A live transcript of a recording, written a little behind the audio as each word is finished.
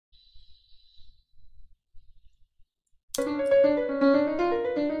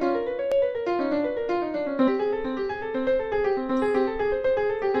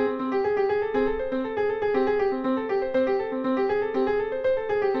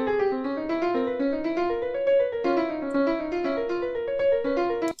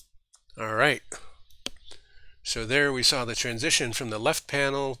So there we saw the transition from the left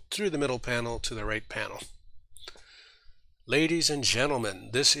panel through the middle panel to the right panel. Ladies and gentlemen,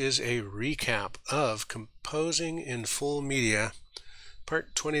 this is a recap of Composing in Full Media,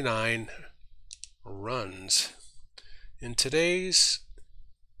 Part 29, Runs. In today's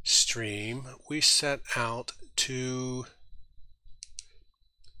stream, we set out to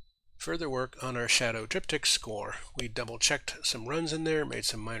further work on our shadow triptych score. We double-checked some runs in there, made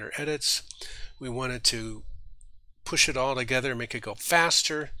some minor edits. We wanted to push it all together, make it go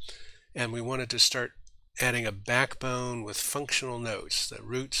faster, and we wanted to start adding a backbone with functional notes, the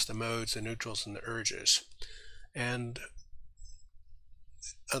roots, the modes, the neutrals, and the urges, and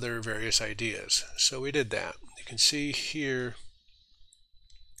other various ideas. So we did that. You can see here,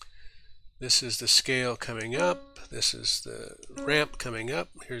 this is the scale coming up, this is the ramp coming up,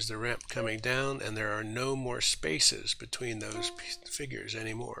 here's the ramp coming down, and there are no more spaces between those figures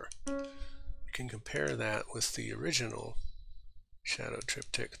anymore. You can compare that with the original shadow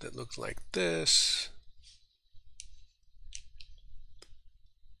triptych that looked like this.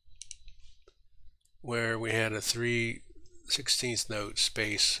 Where we had a 3/16 note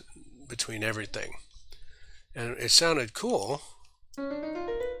space between everything. And it sounded cool, but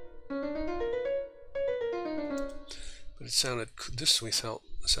it sounded, this we felt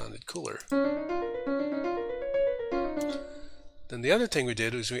sounded cooler. Then the other thing we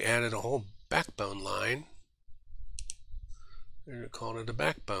did was we added a whole backbone line. We called it a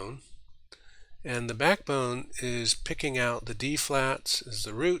backbone. And the backbone is picking out the D flats is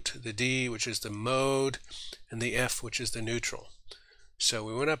the root, the D, which is the mode, and the F, which is the neutral. So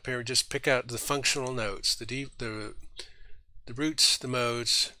we went up here and just pick out the functional notes, the D, the roots, the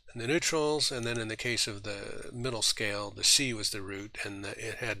modes, and the neutrals, and then in the case of the middle scale, the C was the root, and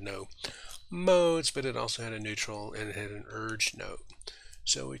it had no modes, but it also had a neutral, and it had an urge note.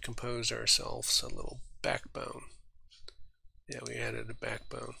 So we composed ourselves a little backbone. Yeah, we added a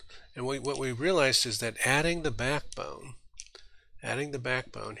backbone. And what we realized is that adding the backbone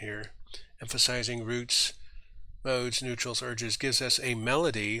here, emphasizing roots, modes, neutrals, urges, gives us a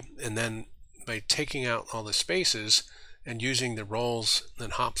melody, and then by taking out all the spaces and using the rolls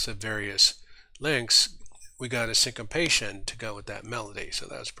and hops of various lengths, we got a syncopation to go with that melody. So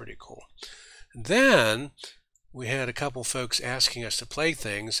that was pretty cool. And then we had a couple folks asking us to play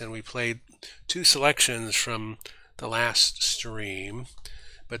things, and we played two selections from the last stream.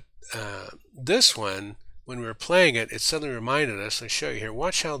 But this one, when we were playing it, it suddenly reminded us, I'll show you here,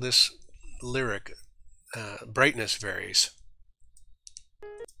 watch how this lyric brightness varies.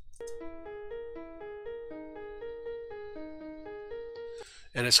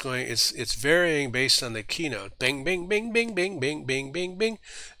 And it's varying based on the keynote. Bing, bing, bing, bing, bing, bing, bing, bing, bing.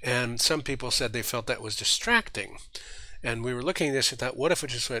 And some people said they felt that was distracting. And we were looking at this and thought, what if it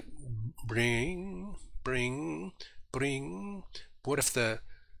just went bring, bring, bring? What if the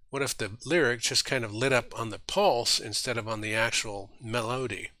lyric just kind of lit up on the pulse instead of on the actual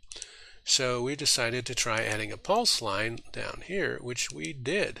melody? So we decided to try adding a pulse line down here, which we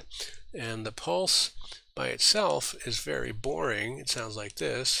did. And the pulse by itself is very boring. It sounds like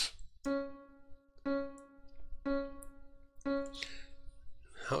this.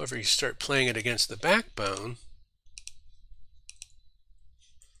 However, you start playing it against the backbone.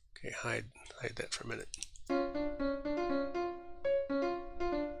 Okay, hide that for a minute.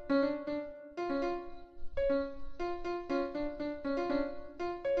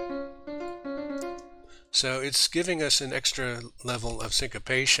 So it's giving us an extra level of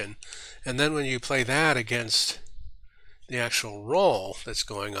syncopation. And then when you play that against the actual roll that's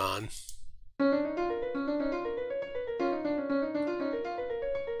going on,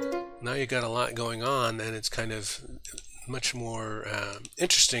 now you got a lot going on, and it's kind of much more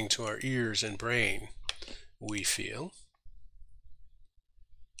interesting to our ears and brain, we feel.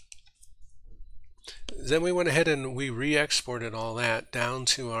 Then we went ahead and we re-exported all that down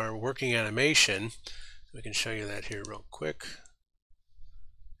to our working animation. We can show you that here real quick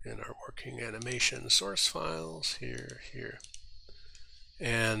in our working animation source files here.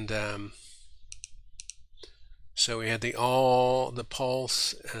 And so we had the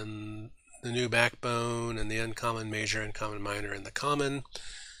pulse and the new backbone and the uncommon major, uncommon minor, and the common,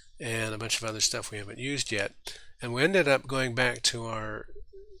 and a bunch of other stuff we haven't used yet. And we ended up going back to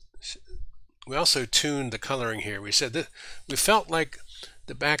we also tuned the coloring here. We said that we felt like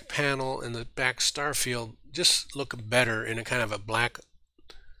the back panel and the back star field just look better in a kind of a black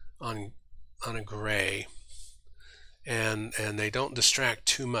on a gray, and they don't distract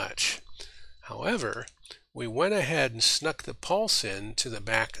too much. However, we went ahead and snuck the pulse in to the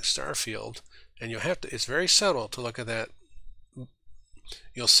back star field, and you'll have to, it's very subtle to look at that.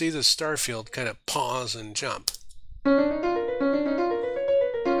 You'll see the star field kind of pause and jump. So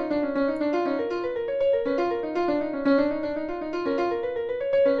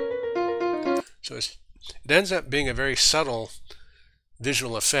it ends up being a very subtle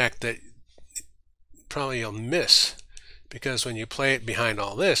visual effect that probably you'll miss, because when you play it behind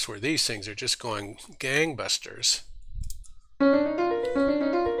all this, where these things are just going gangbusters,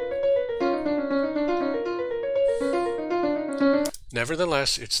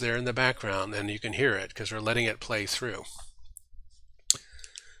 nevertheless, it's there in the background and you can hear it because we're letting it play through.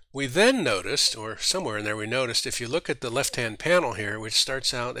 We then noticed, or somewhere in there we noticed, if you look at the left-hand panel here, which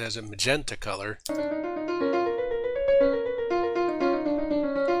starts out as a magenta color,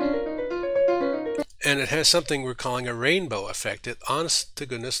 and it has something we're calling a rainbow effect. It, honest to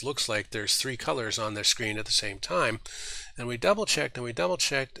goodness, looks like there's 3 colors on the screen at the same time. And we double-checked and we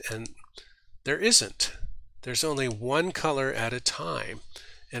double-checked, and there isn't. There's only 1 color at a time.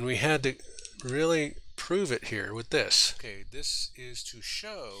 And we had to really prove it here with this. Okay, this is to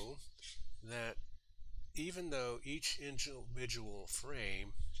show that even though each individual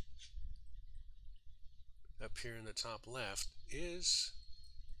frame up here in the top left is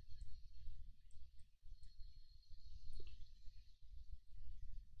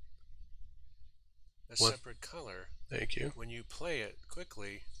a separate color, thank you, when you play it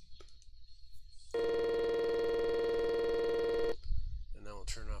quickly, and then we'll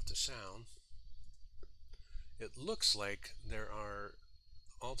turn off the sound, it looks like there are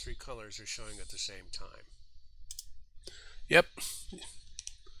all 3 colors are showing at the same time. Yep,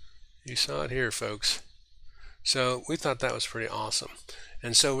 you saw it here, folks. So we thought that was pretty awesome,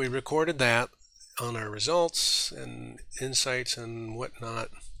 and so we recorded that on our results and insights and whatnot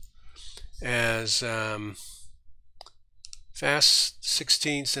as fast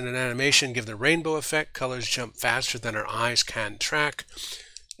 16ths in an animation give the rainbow effect. Colors jump faster than our eyes can track,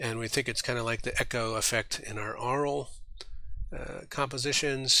 and we think it's kind of like the echo effect in our aural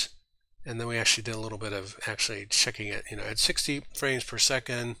compositions. And then we actually did a little bit of actually checking it. You know, at 60 frames per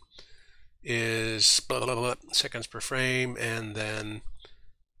second is blah, blah, blah, seconds per frame, and then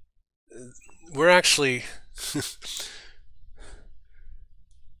we're actually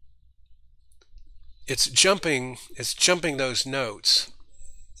it's jumping those notes.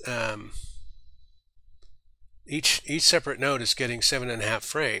 Each separate note is getting 7.5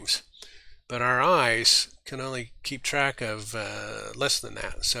 frames, but our eyes can only keep track of less than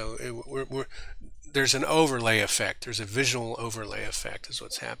that. So there's an overlay effect. There's a visual overlay effect is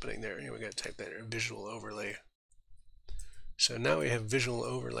what's happening there. Here, we got to type that in, visual overlay. So now we have visual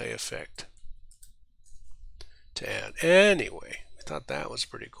overlay effect to add. Anyway, we thought that was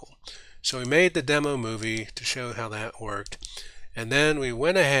pretty cool. So we made the demo movie to show how that worked. And then we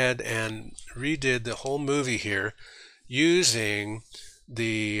went ahead and redid the whole movie here using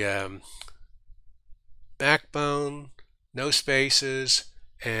the backbone, no spaces,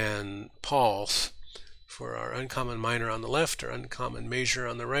 and pulse for our uncommon minor on the left, our uncommon major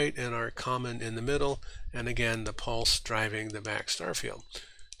on the right, and our common in the middle, and again the pulse driving the back star field.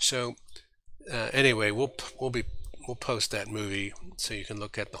 So anyway, we'll post that movie so you can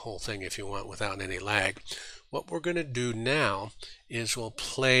look at the whole thing if you want without any lag. What we're going to do now is we'll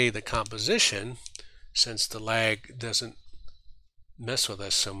play the composition, since the lag doesn't mess with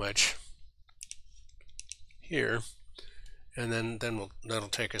us so much here, and then that'll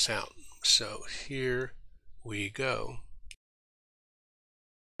take us out. So here we go.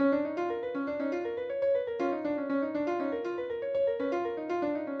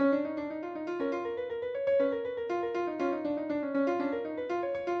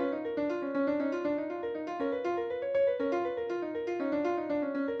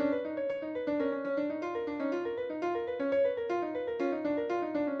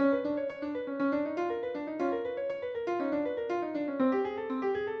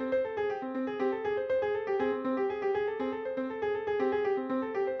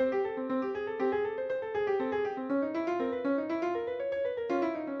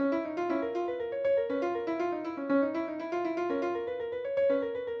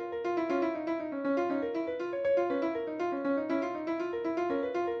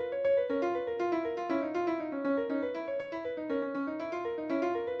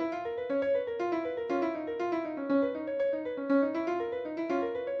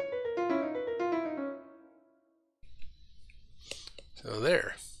 So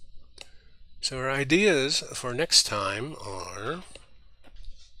there. So our ideas for next time are,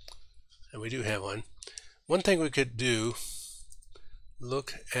 and we do have one thing we could do,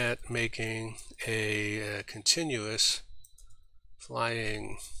 look at making a continuous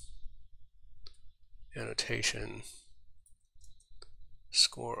flying annotation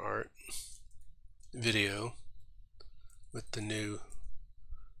score art video with the new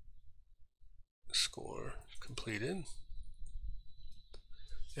score completed.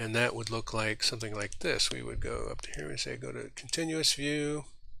 And that would look like something like this. We would go up to here and say go to continuous view.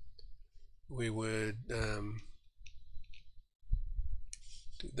 We would do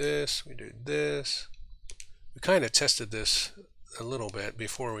this, we do this. We kind of tested this a little bit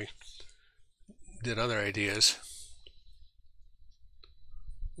before we did other ideas.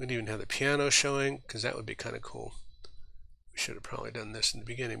 We'd even have the piano showing, because that would be kind of cool. We should have probably done this in the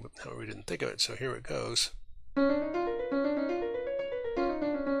beginning, but however we didn't think of it, so here it goes.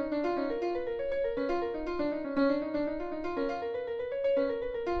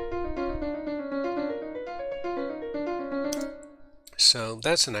 So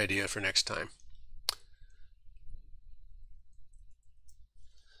that's an idea for next time.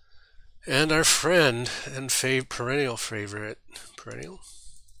 And our friend and perennial favorite, perennial?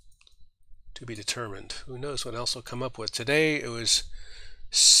 To be determined. Who knows what else we'll come up with. Today it was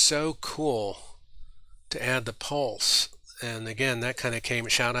so cool to add the pulse. And again, that kind of came,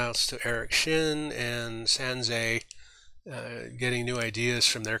 shout outs to Eric Shin and Sanze, getting new ideas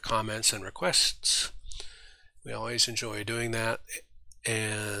from their comments and requests. We always enjoy doing that.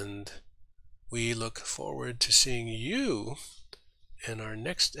 And we look forward to seeing you in our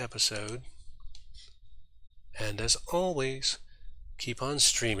next episode. And as always, keep on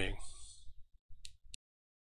streaming.